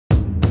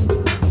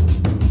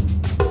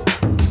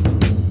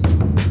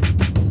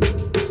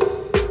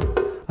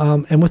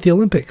And with the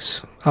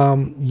Olympics,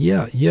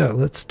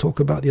 let's talk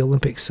about the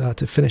Olympics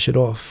to finish it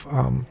off.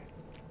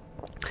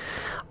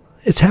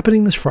 It's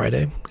happening this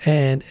Friday,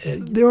 and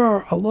there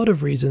are a lot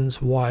of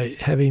reasons why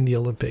having the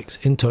Olympics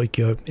in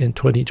Tokyo in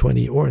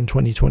 2020 or in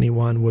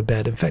 2021 were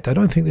bad. In fact, I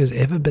don't think there's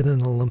ever been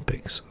an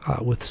Olympics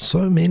with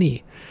so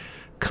many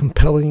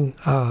compelling,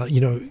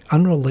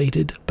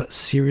 unrelated but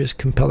serious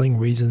compelling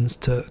reasons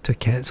to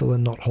cancel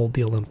and not hold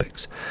the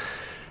Olympics.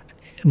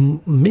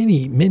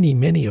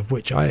 Many of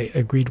which I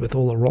agreed with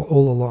all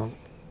along.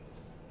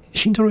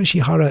 Shintaro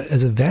Ishihara,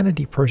 as a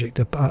vanity project,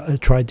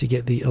 tried to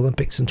get the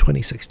Olympics in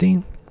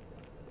 2016.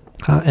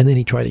 And then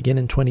he tried again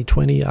in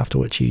 2020, after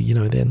which he,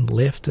 then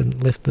left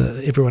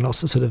everyone else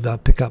to sort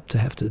of pick up to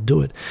have to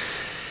do it.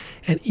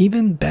 And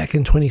even back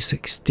in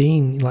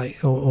 2016,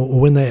 or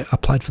when they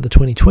applied for the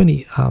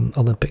 2020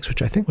 Olympics,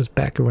 which I think was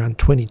back around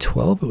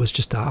 2012, it was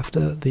just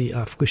after the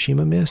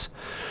Fukushima mess.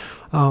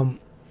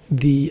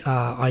 The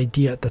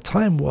idea at the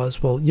time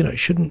was, well,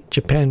 shouldn't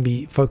Japan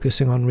be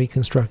focusing on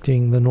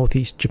reconstructing the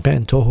northeast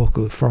Japan,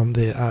 Tohoku, from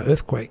the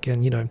earthquake?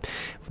 And,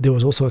 there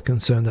was also a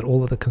concern that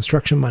all of the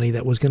construction money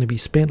that was going to be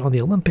spent on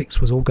the Olympics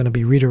was all going to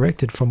be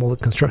redirected from all the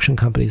construction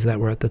companies that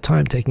were at the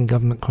time taking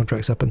government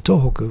contracts up in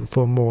Tohoku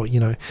for more,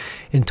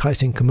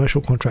 enticing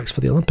commercial contracts for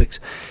the Olympics.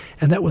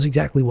 And that was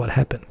exactly what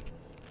happened.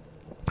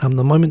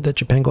 The moment that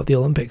Japan got the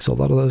Olympics, a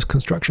lot of those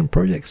construction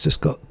projects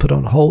just got put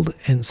on hold,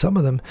 and some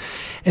of them,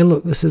 and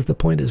look, this is the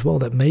point as well,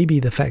 that maybe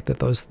the fact that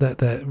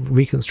that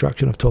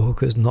reconstruction of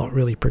Tohoku has not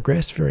really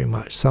progressed very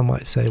much, some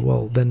might say,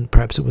 well, then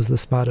perhaps it was the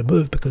smarter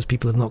move because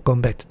people have not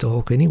gone back to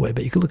Tohoku anyway.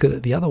 But you could look at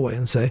it the other way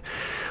and say,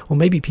 well,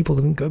 maybe people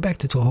didn't go back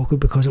to Tohoku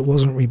because it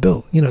wasn't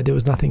rebuilt. There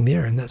was nothing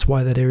there, and that's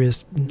why that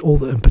area's,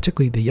 and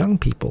particularly the young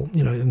people,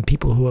 and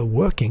people who are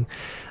working,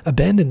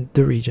 abandoned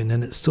the region,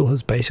 and it still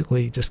has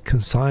basically just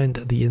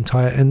consigned the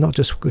entire, and not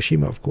just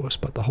Fukushima, of course,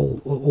 but the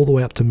whole, all the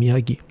way up to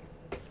Miyagi.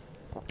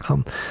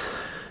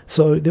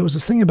 So there was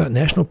this thing about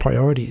national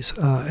priorities,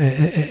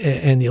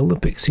 and the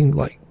Olympics seemed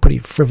like pretty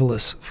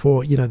frivolous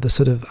for, the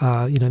sort of,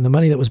 the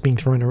money that was being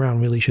thrown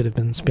around really should have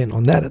been spent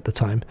on that at the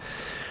time.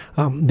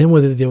 Then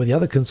whether there were the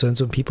other concerns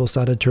when people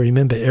started to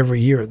remember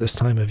every year at this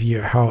time of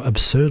year how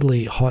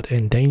absurdly hot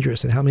and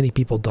dangerous, and how many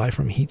people die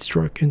from heat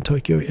stroke in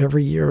Tokyo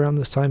every year around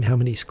this time, how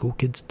many school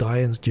kids die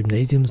in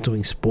gymnasiums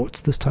doing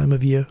sports this time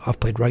of year. I've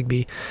played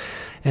rugby,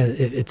 and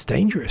it's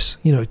dangerous,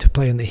 to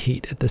play in the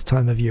heat at this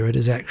time of year. It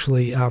is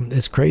actually,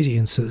 it's crazy.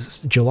 And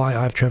since July,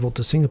 I've traveled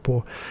to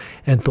Singapore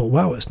and thought,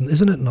 wow,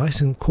 isn't it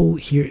nice and cool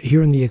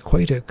here in the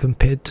equator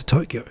compared to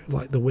Tokyo?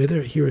 Like, the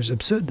weather here is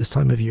absurd this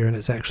time of year, and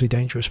it's actually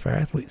dangerous for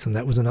athletes. And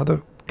that was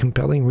another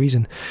compelling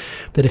reason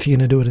that if you're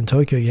going to do it in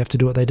Tokyo, you have to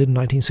do what they did in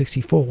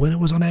 1964, when it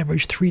was on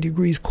average 3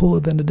 degrees cooler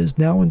than it is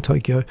now in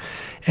Tokyo,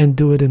 and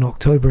do it in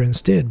October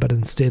instead. But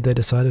instead they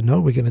decided, no,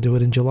 we're going to do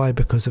it in July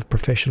because of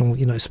professional,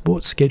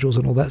 sports schedules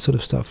and all that sort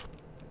of stuff.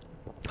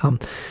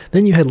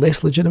 Then you had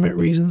less legitimate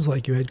reasons,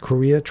 like you had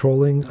Korea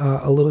trolling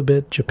a little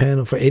bit,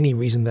 Japan for any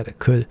reason that it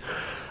could,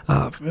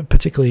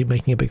 particularly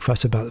making a big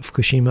fuss about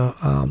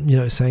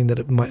Fukushima, saying that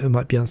it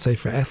might be unsafe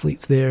for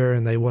athletes there,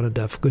 and they wanted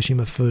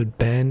Fukushima food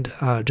banned,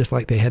 just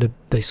like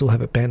they still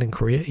have it banned in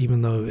Korea,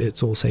 even though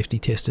it's all safety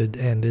tested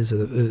and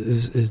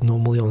is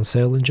normally on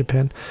sale in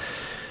Japan.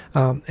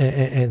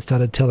 And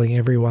started telling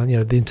everyone,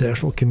 the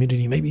international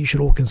community, maybe you should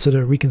all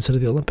reconsider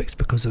the Olympics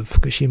because of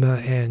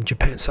Fukushima, and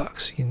Japan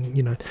sucks,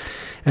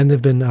 and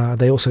they've been,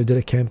 they also did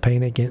a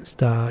campaign against,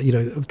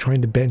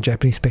 trying to ban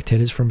Japanese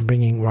spectators from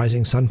bringing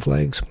rising sun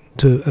flags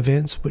to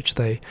events, which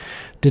they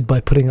did by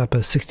putting up a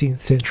 16th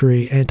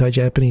century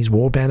anti-Japanese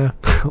war banner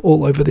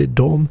all over their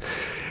dorm.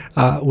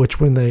 Which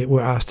when they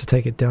were asked to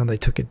take it down, they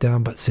took it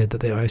down, but said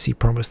that the IOC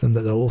promised them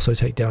that they'll also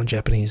take down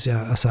Japanese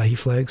Asahi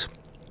flags.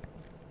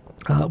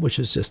 Which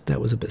is that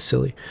was a bit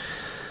silly.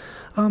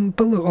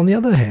 But look, on the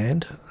other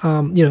hand,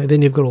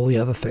 then you've got all the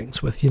other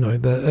things with,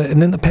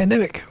 and then the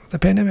pandemic. The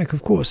pandemic,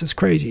 of course, it's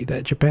crazy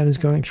that Japan is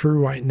going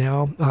through right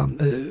now.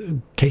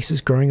 Cases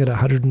growing at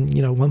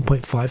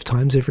 1.5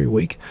 times every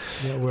week.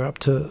 We're up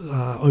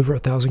to over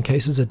 1,000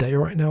 cases a day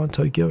right now in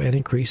Tokyo, and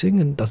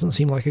increasing. And it doesn't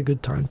seem like a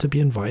good time to be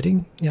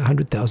inviting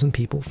 100,000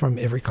 people from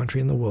every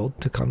country in the world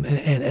to come.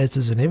 And as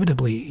is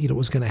inevitably,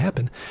 was going to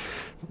happen,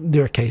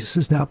 there are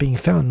cases now being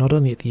found not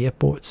only at the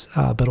airports,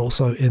 but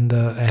also in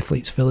the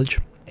athletes' village.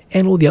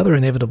 And all the other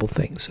inevitable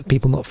things,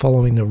 people not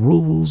following the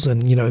rules,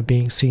 and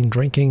being seen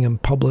drinking in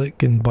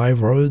public and by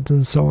roads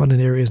and so on in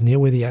areas near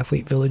where the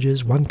athlete village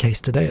is. One case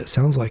today, it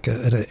sounds like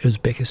an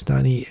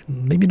Uzbekistani,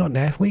 maybe not an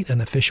athlete, an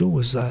official,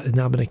 was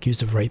now been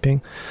accused of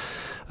raping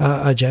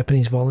a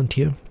Japanese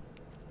volunteer.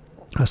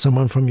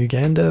 Someone from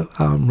Uganda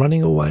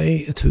running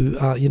away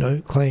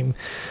to,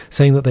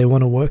 saying that they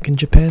want to work in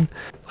Japan.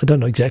 I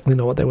don't exactly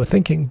know what they were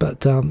thinking,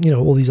 but,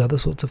 all these other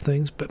sorts of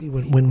things. But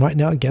when right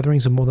now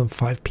gatherings of more than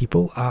 5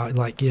 people are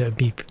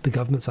the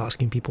government's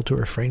asking people to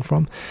refrain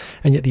from,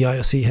 and yet the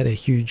IOC had a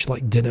huge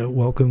dinner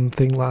welcome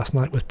thing last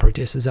night with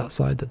protesters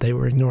outside that they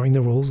were ignoring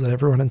the rules that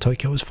everyone in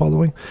Tokyo was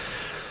following.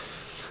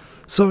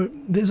 So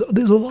there's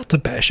a lot to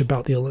bash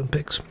about the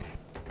Olympics.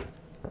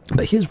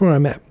 But here's where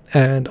I'm at,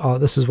 and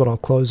this is what I'll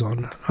close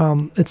on.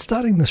 It's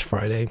starting this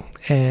Friday,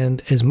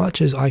 and as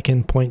much as I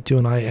can point to,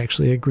 and I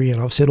actually agree,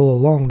 and I've said all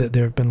along that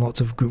there have been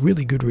lots of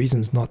really good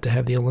reasons not to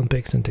have the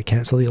Olympics and to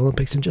cancel the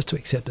Olympics and just to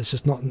accept it's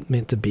just not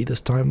meant to be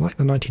this time, like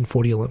the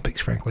 1940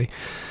 Olympics, frankly.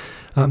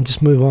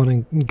 Just move on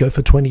and go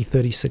for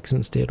 2036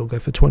 instead, or go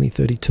for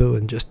 2032,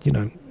 and just,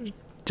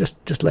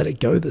 just let it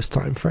go this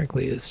time,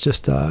 frankly. It's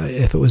just,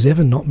 if it was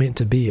ever not meant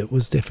to be, it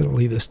was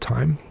definitely this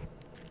time.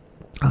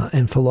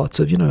 And for lots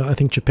of, I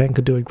think Japan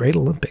could do a great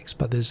Olympics,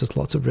 but there's just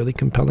lots of really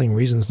compelling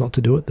reasons not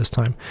to do it this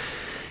time.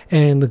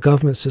 And the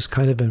government's just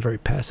kind of been very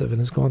passive and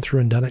has gone through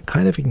and done it,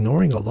 kind of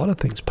ignoring a lot of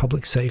things,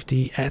 public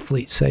safety,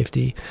 athlete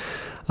safety,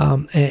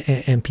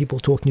 and people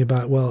talking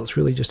about, well, it's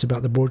really just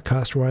about the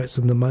broadcast rights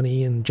and the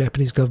money, and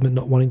Japanese government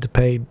not wanting to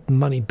pay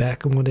money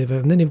back and whatever.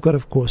 And then you've got,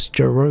 of course,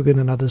 Joe Rogan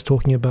and others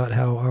talking about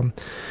how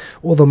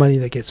all the money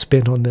that gets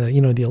spent on the,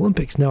 the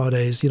Olympics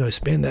nowadays,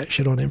 spend that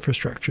shit on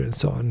infrastructure and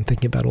so on, and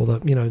thinking about all the,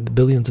 the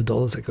billions of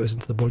dollars that goes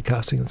into the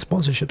broadcasting and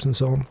sponsorships and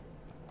so on.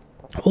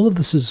 All of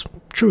this is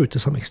true to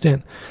some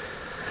extent,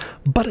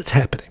 but it's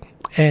happening.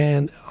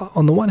 And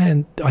on the one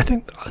hand, I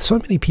think so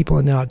many people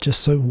are now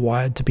just so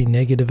wired to be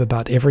negative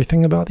about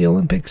everything about the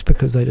Olympics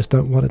because they just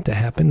don't want it to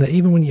happen, that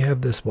even when you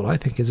have this, what I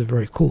think is a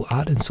very cool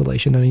art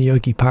installation in a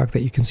Yogi Park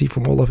that you can see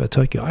from all over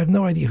Tokyo. I have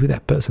no idea who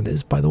that person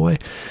is, by the way,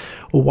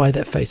 or why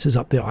that face is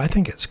up there. I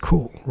think it's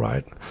cool,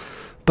 right?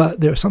 But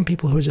there are some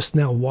people who are just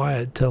now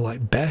wired to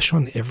like bash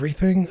on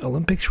everything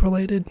Olympics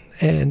related,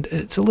 and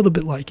it's a little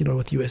bit like,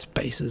 with US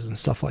bases and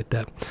stuff like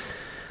that.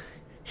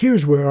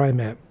 Here's where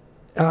I'm at.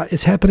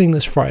 It's happening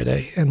this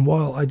Friday, and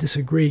while I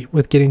disagree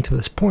with getting to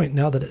this point,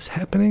 now that it's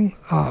happening,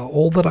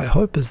 all that I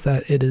hope is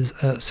that it is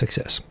a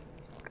success.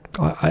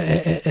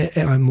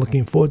 I'm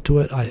looking forward to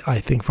it. I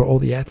think for all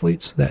the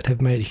athletes that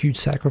have made huge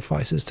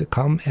sacrifices to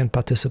come and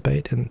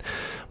participate, and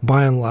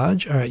by and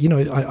large,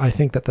 I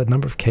think that the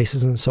number of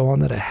cases and so on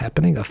that are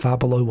happening are far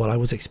below what I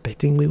was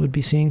expecting we would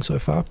be seeing so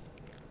far.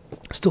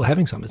 Still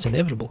having some, it's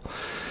inevitable.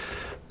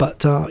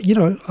 But,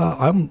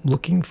 I'm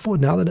looking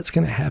forward, now that it's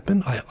going to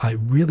happen, I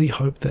really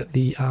hope that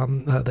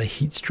the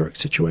heat stroke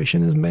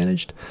situation is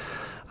managed.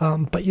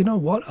 But you know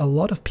what? A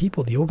lot of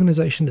people, the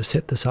organization to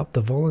set this up,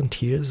 the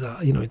volunteers,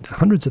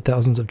 hundreds of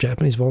thousands of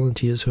Japanese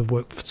volunteers who have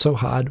worked so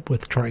hard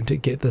with trying to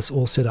get this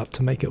all set up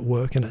to make it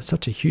work, and it's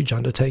such a huge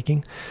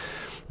undertaking.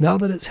 Now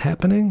that it's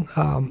happening,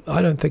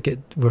 I don't think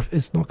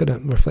it's not going to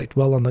reflect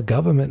well on the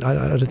government. I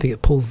don't think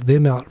it pulls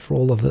them out for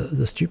all of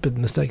the stupid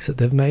mistakes that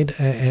they've made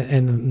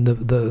and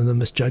the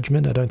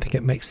misjudgment. I don't think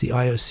it makes the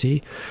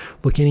IOC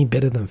look any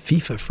better than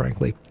FIFA,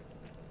 frankly.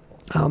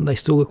 They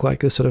still look like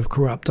they're sort of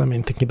corrupt. I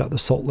mean, thinking about the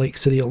Salt Lake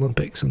City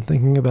Olympics and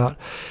thinking about,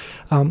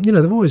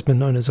 they've always been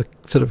known as a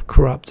sort of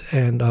corrupt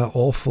and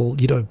awful,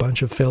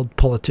 bunch of failed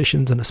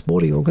politicians in a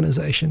sporting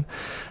organization.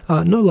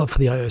 No love for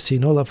the IOC,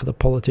 no love for the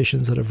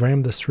politicians that have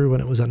rammed this through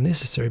when it was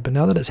unnecessary. But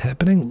now that it's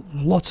happening,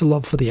 lots of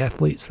love for the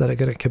athletes that are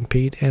going to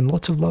compete, and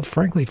lots of love,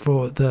 frankly,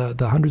 for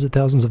the hundreds of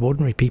thousands of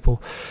ordinary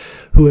people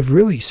who have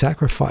really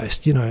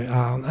sacrificed,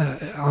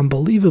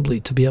 unbelievably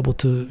to be able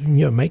to,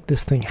 make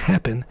this thing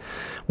happen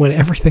when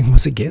everything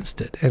was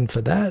against it. And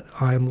for that,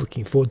 I'm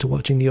looking forward to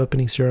watching the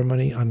opening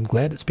ceremony. I'm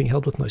glad it's being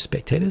held with no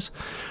spectators.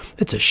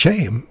 It's a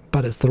shame,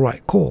 but it's the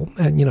right call,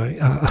 and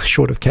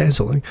short of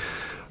cancelling.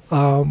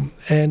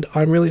 And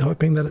I'm really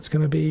hoping that it's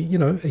going to be,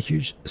 a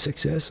huge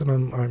success, and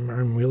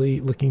I'm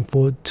really looking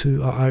forward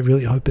to. I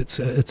really hope it's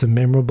a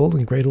memorable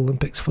and great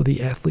Olympics for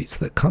the athletes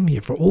that come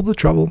here, for all the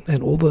trouble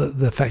and all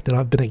the fact that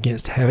I've been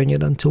against having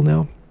it until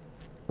now.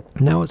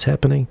 Now it's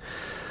happening.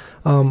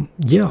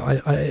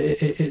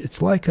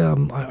 It's like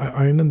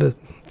I remember,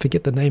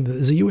 forget the name.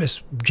 There's a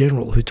U.S.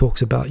 general who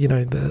talks about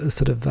the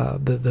sort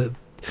of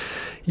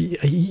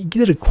he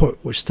did a quote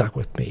which stuck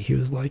with me. He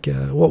was like,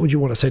 what would you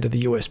want to say to the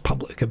US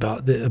public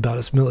about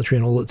its military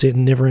and all its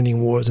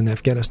never-ending wars in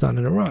Afghanistan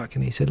and Iraq?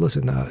 And he said,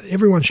 listen,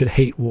 everyone should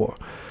hate war,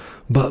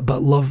 but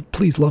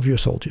please love your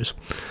soldiers.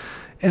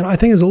 And I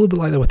think it's a little bit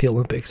like that with the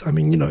Olympics. I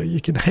mean,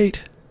 you can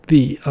hate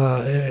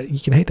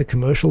the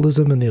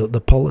commercialism and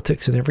the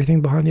politics and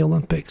everything behind the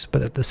Olympics,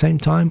 but at the same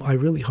time, I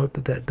really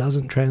hope that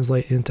doesn't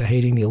translate into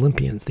hating the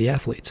Olympians, the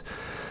athletes.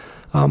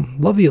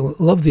 Love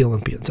the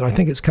Olympians, and I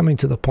think it's coming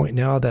to the point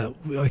now that,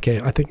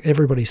 okay, I think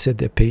everybody said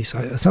their piece.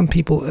 I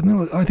think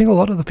a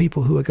lot of the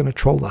people who are going to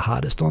troll the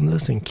hardest on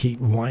this and keep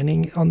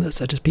whining on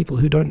this are just people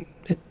who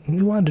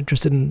aren't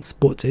interested in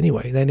sports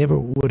anyway. They never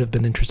would have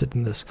been interested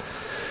in this.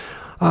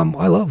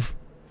 I love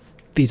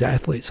these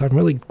athletes. I'm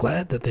really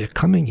glad that they're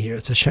coming here.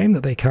 It's a shame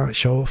that they can't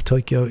show off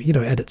Tokyo,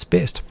 at its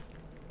best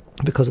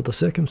because of the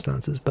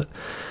circumstances, but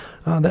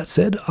that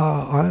said,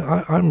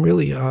 I'm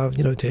really,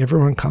 to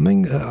everyone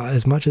coming,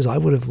 as much as I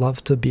would have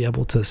loved to be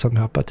able to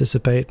somehow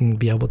participate and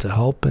be able to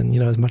help, and,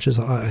 as much as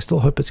I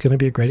still hope it's going to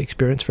be a great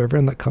experience for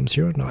everyone that comes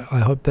here, and I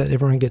hope that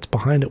everyone gets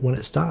behind it when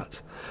it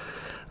starts,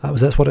 because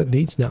that's what it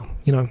needs now,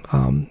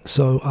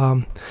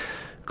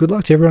 good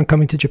luck to everyone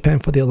coming to Japan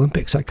for the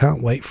Olympics. I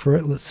can't wait for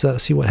it. Let's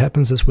see what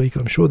happens this week.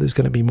 I'm sure there's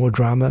going to be more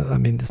drama. I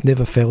mean, there's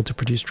never failed to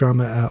produce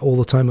drama all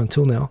the time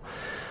until now.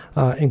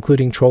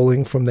 including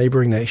trolling from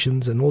neighboring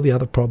nations and all the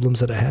other problems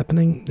that are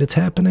happening. It's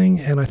happening,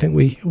 and I think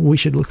we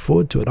should look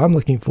forward to it. I'm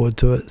looking forward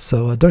to it.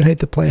 So don't hate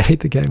the player,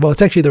 hate the game. Well,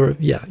 it's actually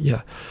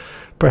yeah.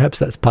 Perhaps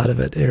that's part of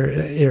it,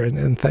 Aaron.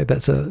 In fact,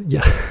 that's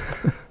yeah.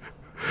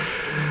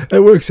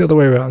 It works the other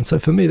way around. So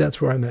for me,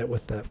 that's where I'm at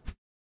with that.